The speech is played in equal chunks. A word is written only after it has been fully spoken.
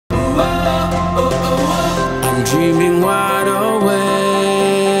dreaming wide awake.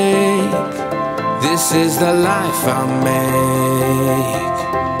 This is the life I make.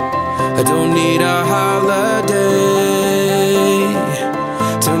 I don't need a holiday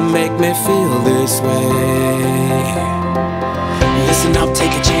to make me feel this way. Listen up,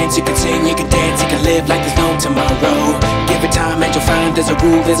 take a chance. You can sing, you can dance, you can live like there's no tomorrow. Give it time and you'll find there's a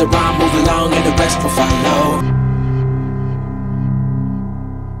groove, there's a rhyme. Move along and the rest will follow.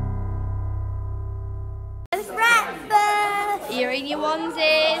 It's breakfast! You're in your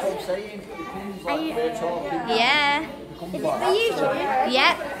onesies. Yeah. Is it for YouTube?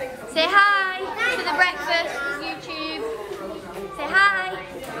 Yep. Say hi to the breakfast YouTube. Say hi.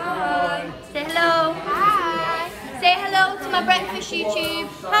 Hi. Say hello. Hi. Say hello to my breakfast YouTube.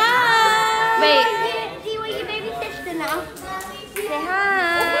 Hi. Wait. Do you want your baby sister now? Say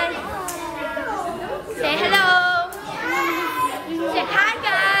hi. Say hello. Say hi,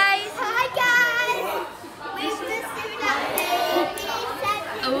 guys. Hi, guys.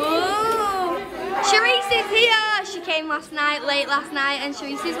 Oh, Sharice is here. She came late last night, and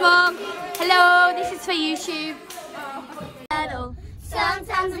Sharice's mom. Hello, this is for YouTube.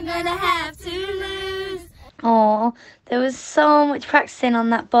 Sometimes I'm gonna have to lose. Oh, there was so much practicing on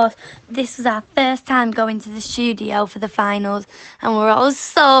that bus. This was our first time going to the studio for the finals, and we were all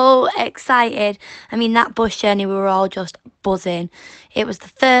so excited. I mean, that bus journey, we were all just buzzing. It was the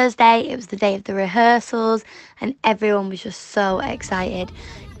Thursday, it was the day of the rehearsals, and everyone was just so excited.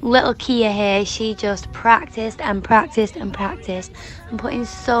 Little Kia here, she just practiced and practiced and practiced and put in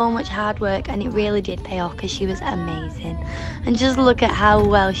so much hard work, and it really did pay off because she was amazing. And just look at how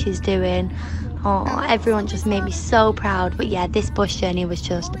well she's doing. Oh, everyone just made me so proud. But yeah, this bus journey was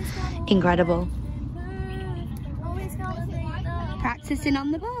just incredible. Practicing on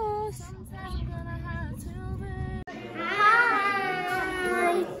the bus.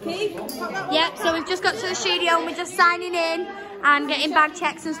 Hi. Yep, so we've just got to the studio and we're just signing in and getting bag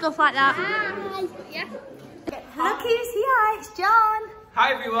checks and stuff like that. Hi. Yeah. Look who's here, it's John.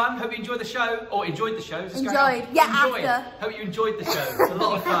 Hi everyone, hope you enjoyed the show, or enjoyed the show. Enjoyed, yeah, after. Hope you enjoyed the show, it's a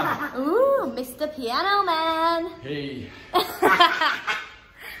lot of fun. Ooh, Mr. Piano Man. Hey.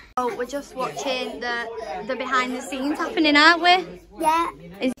 Oh, we're just watching the behind the scenes happening, aren't we? Yeah.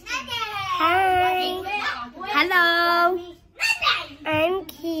 Hi. Hello. I'm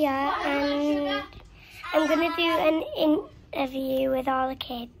Kia and I'm going to do an interview with all the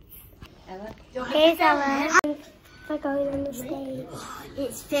kids. Here's Ella. For going on the stage.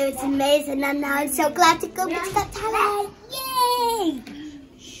 It feels amazing, and now I'm so glad to go to Got Talent. Yay!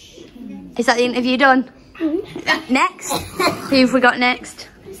 Is that the interview done? Mm-hmm. Next? Who have we got next?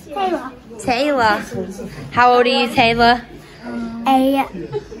 Taylor. Taylor. How old are you, Taylor?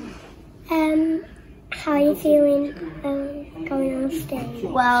 How are you feeling going on stage?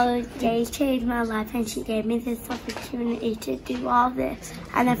 Well, Jay's changed my life and she gave me this opportunity to do all this,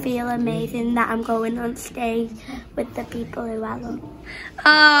 and I feel amazing that I'm going on stage with the people who I love.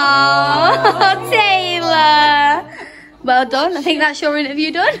 Oh, Taylor! Well done. I think that's your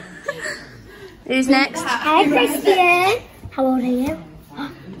interview done. Who's next? Hi, Christian. How old are you?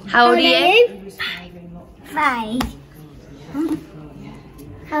 How old are you? 5.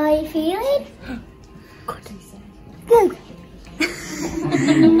 How are you feeling? Good.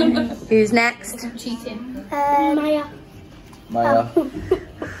 Who's next? Cheating. Maya. Maya.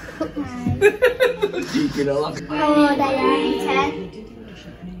 Cheating a lot. How old are you? 10.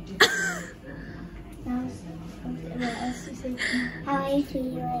 How are you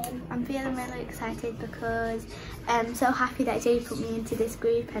feeling? I'm feeling really excited because I'm so happy that Jay put me into this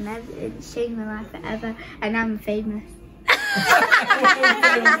group, and it's changed my life forever, and I'm famous.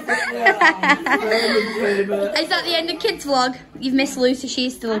 Is that the end of kids vlog? You've missed Lucy,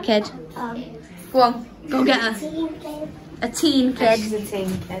 she's still a kid. Go on, go get her. A teen kid. She's a teen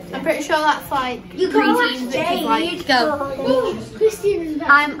kid. I'm pretty sure that's like preteen, like go.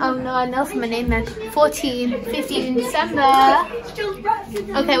 I know for my name then. 15 in December.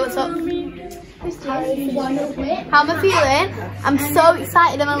 Okay, what's up? How am I feeling? I'm so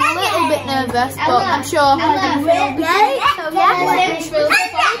excited. I'm a little bit nervous, but I'm sure I'm going to be great. So yeah, I'm just really looking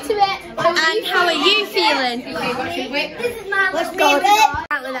forward to it. And how are you feeling? Let's go.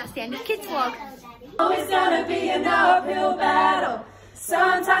 Apparently that's the end of kids vlog. It's gonna be an uphill battle.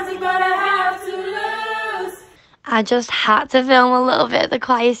 Sometimes you're gonna have to lose. I just had to film a little bit of the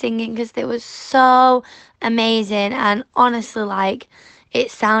choir singing because it was so amazing, and honestly, like,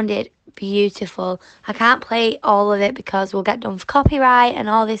 it sounded beautiful. I can't play all of it because we'll get done for copyright and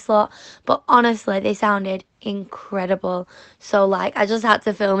all this lot, but honestly, they sounded incredible. So, like, I just had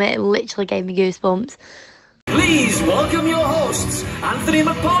to film it. It literally gave me goosebumps. Please welcome your hosts, Anthony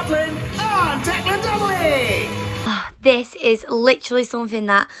McPartlin and Declan Donnelly. This is literally something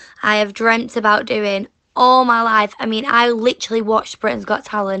that I have dreamt about doing all my life. I mean, I literally watched Britain's Got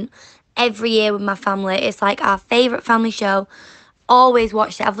Talent every year with my family. It's like our favourite family show. Always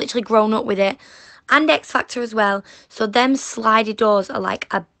watched it. I've literally grown up with it. And X Factor as well. So them slidey doors are like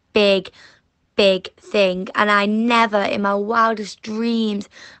a big thing, and I never in my wildest dreams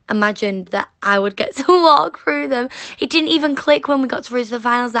imagined that I would get to walk through them. It didn't even click when we got through to the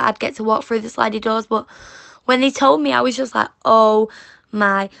finals that I'd get to walk through the slidey doors, but when they told me, I was just like, oh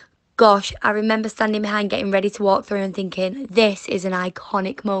my gosh. I remember standing behind getting ready to walk through and thinking, this is an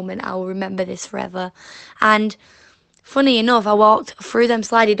iconic moment. I will remember this forever. And funny enough, I walked through them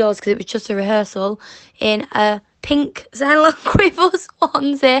slidey doors because it was just a rehearsal in a pink Zen Quiver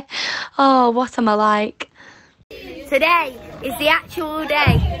onesie. Oh, what am I like? Today is the actual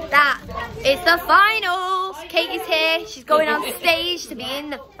day that it's the finals. Katie's here. She's going on stage to be in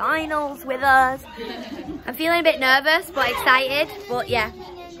the finals with us. I'm feeling a bit nervous but excited. But yeah,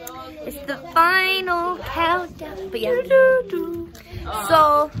 it's the final countdown. But yeah.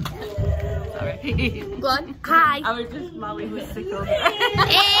 So, sorry. Go on. Hi. I was just Molly was sick of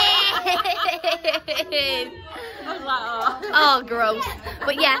I was like, oh. Oh, gross.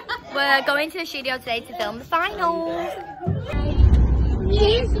 But yeah, we're going to the studio today to film the finals.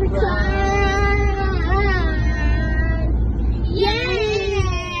 Yes, we can.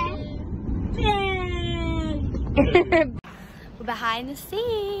 We're behind the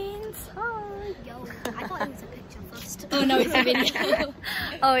scenes. Hi. Yo, I thought it was a picture first. Oh no, it's a video.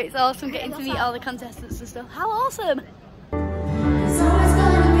 Oh, it's awesome getting to meet all the contestants and stuff. How awesome.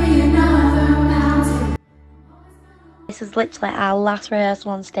 This was literally our last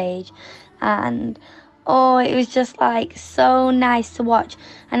rehearsal on stage, and oh, it was just like so nice to watch.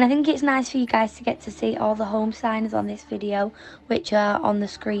 And I think it's nice for you guys to get to see all the home signers on this video, which are on the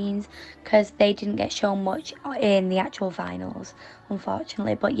screens, because they didn't get shown much in the actual finals,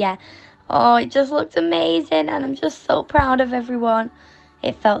 unfortunately. But yeah, oh, it just looked amazing, and I'm just so proud of everyone.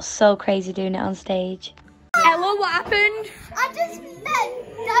 It felt so crazy doing it on stage. Ella, what happened? I just met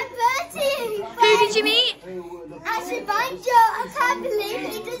Diverty. Who did you meet? Ashley Banjo. I can't believe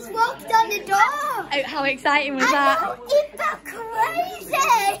he just walked on the door. Oh, how exciting was I that? know, it felt crazy.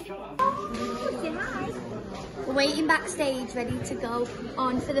 We're waiting backstage, ready to go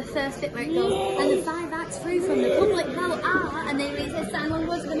on for the first bit where it goes, and the 5 acts through from the public vote are, and then it says Simon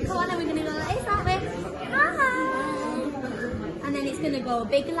was going to come on, and we're going to go like this, aren't we? Hi! And then it's going to go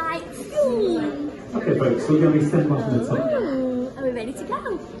big lights. Okay folks, so we're going to be stepping off the top. Are we ready to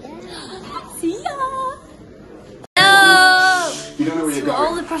go? See ya! Hello! To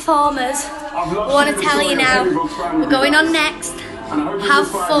all the performers, I want to tell you now, we're going on next. Have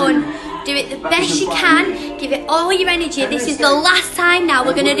fun. Do it the best you can. Give it all your energy. This is the last time now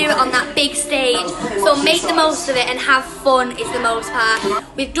we're going to do it on that big stage. So make the most of it and have fun is the most part.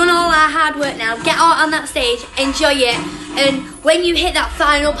 We've done all our hard work now. Get out on that stage, enjoy it. And when you hit that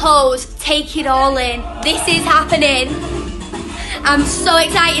final pose, take it all in. This is happening. I'm so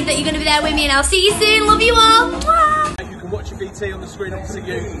excited that you're going to be there with me, and I'll see you soon. Love you all. Mwah. You can watch your VT on the screen opposite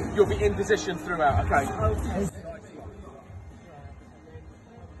you. You'll be in position throughout, okay?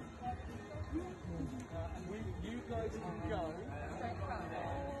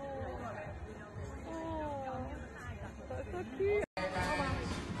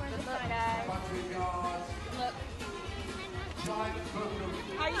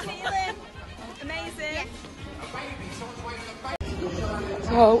 How you feeling? Amazing.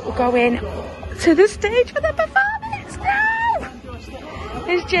 So we're going to the stage for the performance now.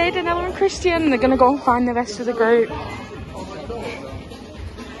 There's Jade, Ella and Christian. They're going to go and find the rest of the group.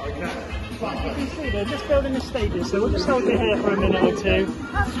 They're just building the stages, so we'll just hold it here for a minute or two.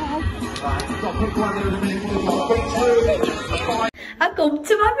 I come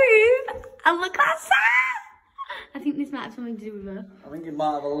to my room and look outside. I think this might have something to do with her. I think it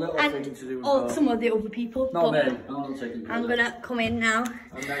might have a little thing to do with her. Some of the other people. Not me. I'm not taking I'm gonna come in now.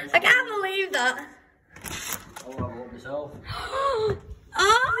 I can't believe that. I'll have a look myself. Oh!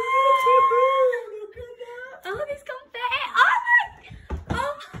 Oh, there's confetti.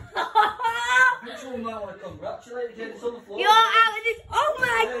 Oh my! Someone might want to congratulate you. It's on the floor. You're out of this. Oh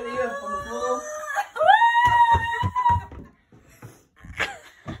my There, god! here, on the floor.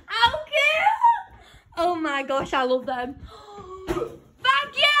 How cute! Oh my gosh, I love them.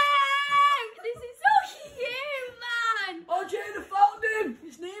 Thank you! This is so cute, man! Oh, Jane, I found him!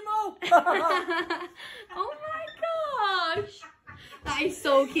 It's Nemo! Oh my gosh! That is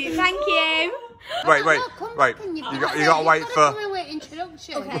so cute. Thank you. Wait. You got to wait for.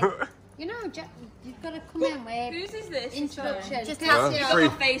 Introduction. Okay. You know, got to come in with Whose is this? introduction. Just Well, have free,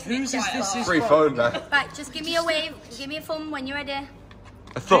 Whose is this? free phone there. Right, just give me a wave. Give me a thumb when you're ready.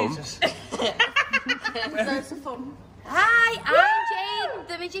 A thumb? Where's the fun? Hi, I'm Jane,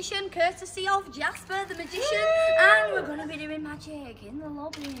 the magician, courtesy of Jasper, the magician, and we're going to be doing magic in the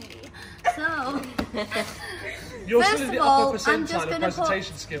lobby. So, You're first still in of the all, upper I'm just percentile of going to put...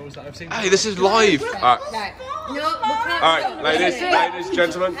 presentation skills that I've seen. Hey, this is live. Right. No, we can't. Alright, ladies,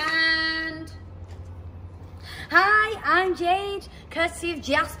 gentlemen. And Hi, I'm Jade, courtesy of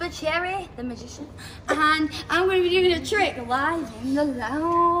Jasper Cherry, the magician, and I'm going to be doing a trick live in the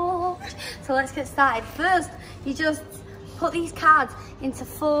lounge. So let's get started. First, you just put these cards into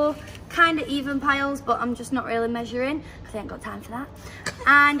 4 kind of even piles, but I'm just not really measuring because I ain't got time for that.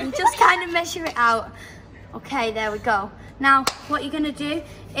 And you just kind of measure it out. Okay, there we go. Now, what you're going to do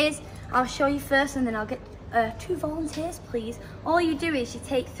is, I'll show you first and then I'll get 2 volunteers, please. All you do is you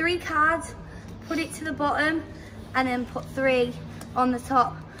take 3 cards, put it to the bottom, and then put 3 on the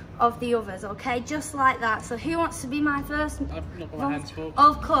top of the others, okay? Just like that. So who wants to be my first? I've not got my hands full.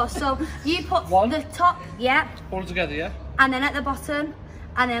 Of course. So you put 1. the top, yeah. All together, yeah? And then at the bottom,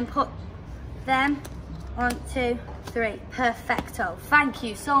 and then put them 1, 2, 3. Perfecto. Thank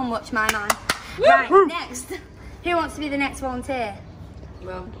you so much, my man. Right, next. Who wants to be the next volunteer?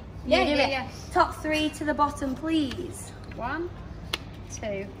 well, You yeah, do yeah, it. yeah. Top 3 to the bottom, please. 1,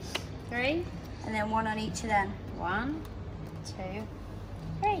 2, 3. And then 1 on each of them. 1, 2,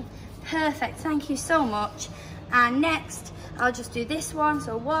 3. Perfect, thank you so much. And next, I'll just do this one.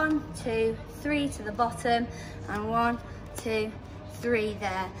 So 1, 2, 3 to the bottom, and 1, 2, 3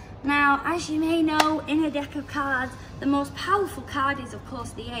 there. Now, as you may know, in a deck of cards, the most powerful card is, of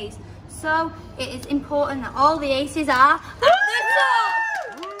course, the ace. So it is important that all the aces are at the top.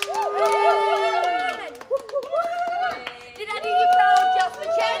 Did I do you proud, Jasper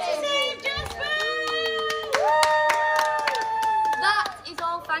Cherry? That is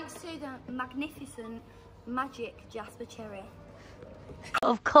all thanks to the magnificent magic Jasper Cherry.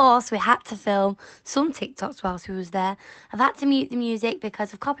 Of course, we had to film some TikToks whilst we was there. I've had to mute the music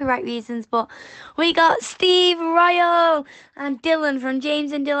because of copyright reasons, but we got Steve Royal and Dylan from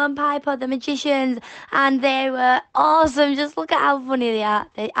James and Dylan Piper, the magicians, and they were awesome. Just look at how funny they are.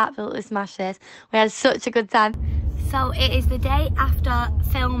 They absolutely smashed this. We had such a good time. So it is the day after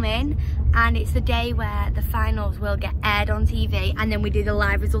filming, and it's the day where the finals will get aired on TV, and then we do the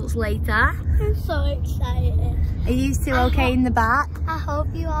live results later. I'm so excited. Are you still okay in the back? I hope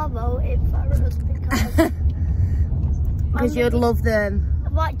you all voted for us Because you'd love them.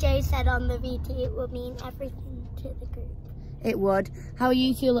 What Jay said on the VT, it would mean everything to the group. It would. How are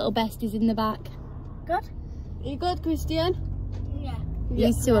you 2 little besties in the back? Good? Are you good, Christian? Yeah.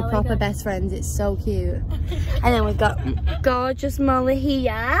 These 2 are proper best friends. It's so cute. And then we've got gorgeous Molly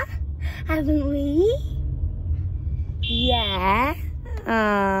here, haven't we? Yeah.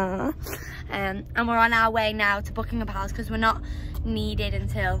 And we're on our way now to Buckingham Palace because we're not needed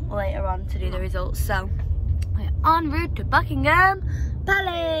until later on to do the results. So we're en route to Buckingham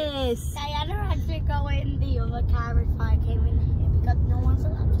Palace. Diana had to go in the other car if I came in here because no one's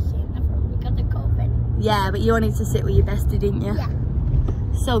allowed to sit in the front because of COVID. Yeah, but you wanted to sit with your bestie, didn't you? Yeah.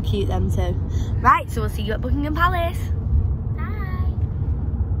 So cute, them 2. Right, so we'll see you at Buckingham Palace.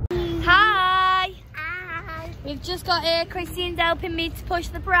 Hi. Hi. We've just got here. Christian's helping me to push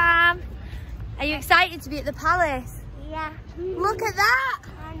the pram. Are you excited to be at the palace? Yeah. Look at that.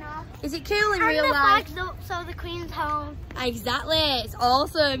 I know. Is it cool in And real the life? flag's up so the Queen's home. Exactly. It's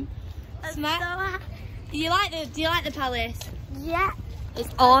awesome. I'm Smack. so happy. Do you like the palace? Yeah.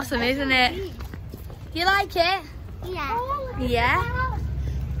 It's awesome, isn't it? Do you like it? Yeah. Yeah.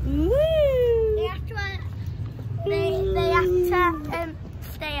 Woo. They have to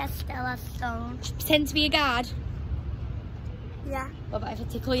stay as still as stone. Pretend to be a guard. Yeah. What about if I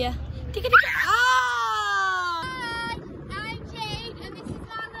tickle you? Tickle. Oh! Hi, I'm Jade, and this is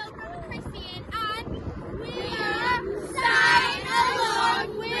my little brother Christian, and we're Sign Along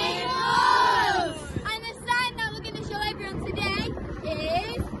With Us! And the sign that we're going to show everyone today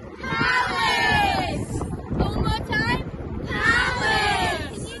is Palace! One more time,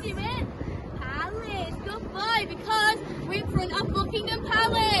 Palace! Can you do it? Palace, good boy, because we're in front of Buckingham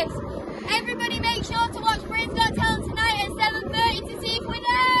Palace. Everybody make sure to watch Britain's Got Talent tonight at 7:30 to see if we're there!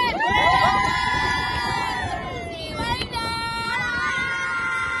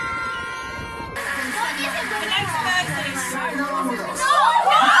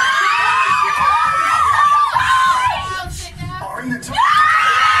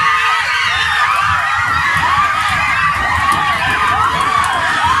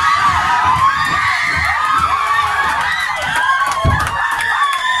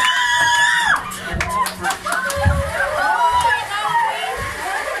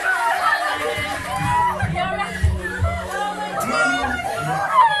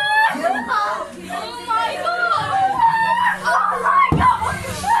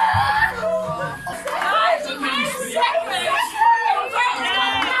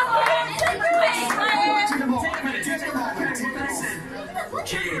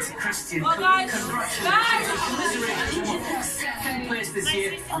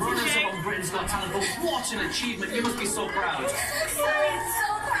 Runners-up on Britain's Got Talent, but what an achievement. You must be so proud. So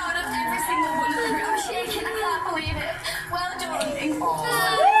proud of every single one of them. I'm shaking, I can't believe it. Well done.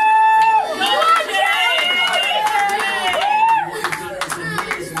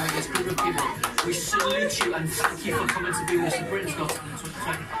 We salute you and thank you for coming to be with us at Britain's Got Talent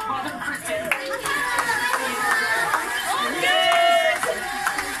 2020. Well done, Christian.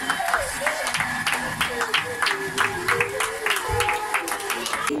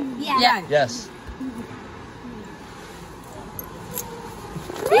 Yeah. Yes.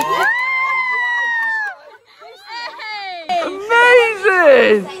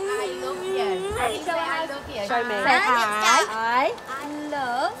 Amazing! Show me. I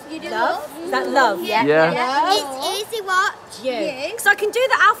love. You do love? Is that love? Yeah. Yeah. It's easy watch. You. Because I can do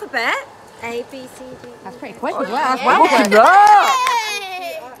the alphabet. A, B, C, D. That's pretty quick as well. That's well Look at quick. that!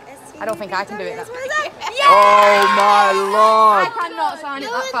 I don't think I can do it that quick. Oh my I lord! cannot sign it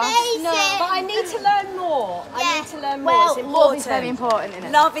that fast. No, but I need to learn more. I need to learn more. Well, It's love is important. very important, isn't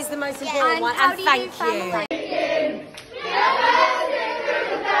it? Love is the most important one. And thank you.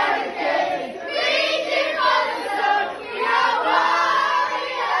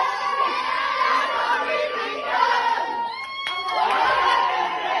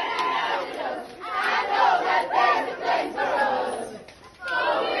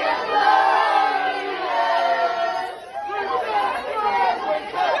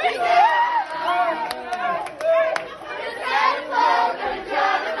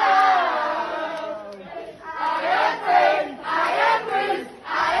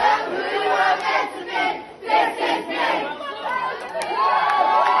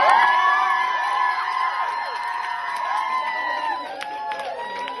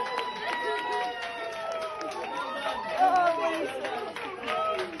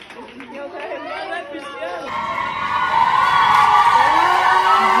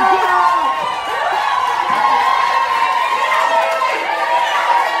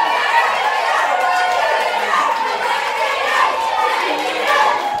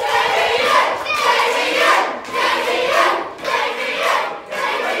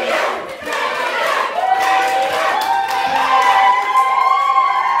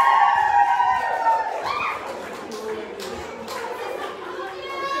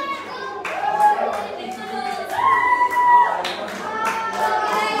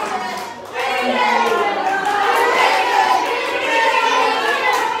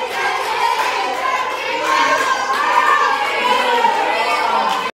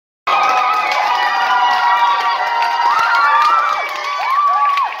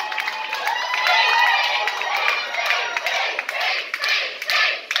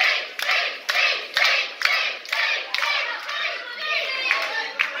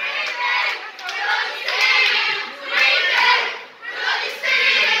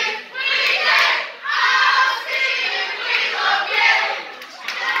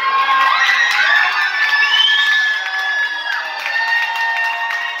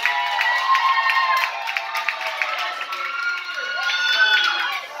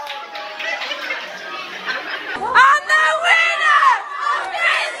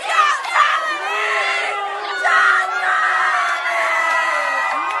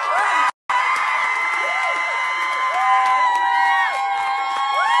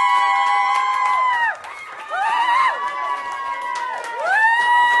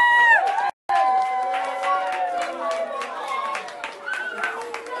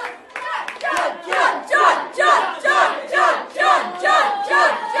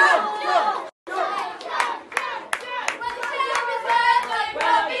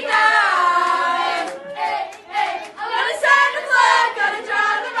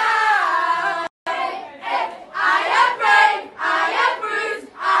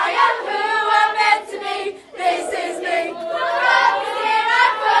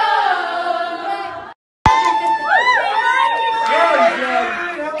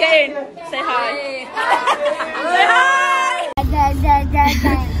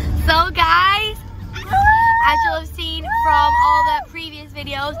 So guys, as you'll have seen from all the previous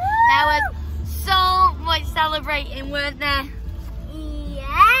videos, there was so much celebrating, weren't there?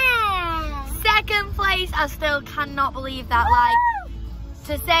 Yeah. Second place, I still cannot believe that. Like,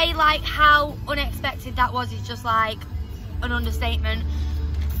 to say like how unexpected that was is just like an understatement.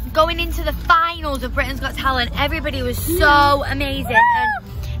 Going into the finals of Britain's Got Talent, everybody was so amazing, and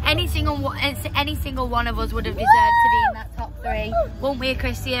any single one of us would have deserved to be in that top 3, won't we,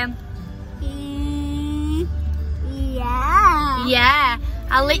 Christian? Yeah. Yeah,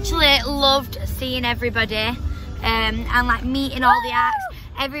 I literally loved seeing everybody and like meeting all the acts.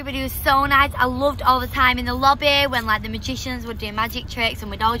 Everybody was so nice. I loved all the time in the lobby when like the magicians would do magic tricks and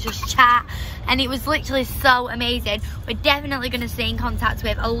we'd all just chat, and it was literally so amazing. We're definitely going to stay in contact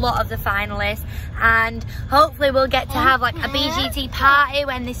with a lot of the finalists, and hopefully we'll get to have like a BGT party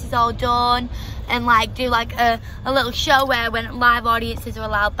when this is all done, and like do like a little show where when live audiences are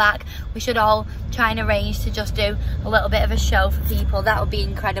allowed back, we should all try and arrange to just do a little bit of a show for people. That would be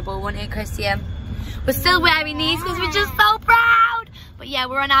incredible, wouldn't it, Christian? We're still wearing these because we're just so proud. But yeah,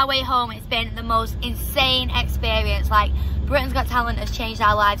 we're on our way home. It's been the most insane experience. Like, Britain's Got Talent has changed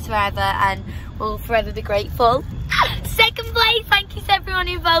our lives forever, and we'll forever be grateful. Second place, thank you to everyone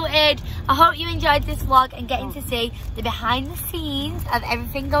who voted. I hope you enjoyed this vlog and getting to see the behind the scenes of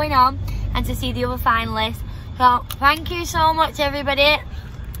everything going on and to see the other finalists. So thank you so much, everybody.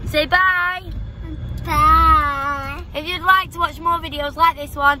 Say bye. Bye. If you'd like to watch more videos like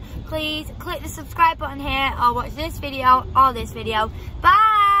this one, please click the subscribe button here or watch this video or this video.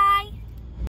 Bye.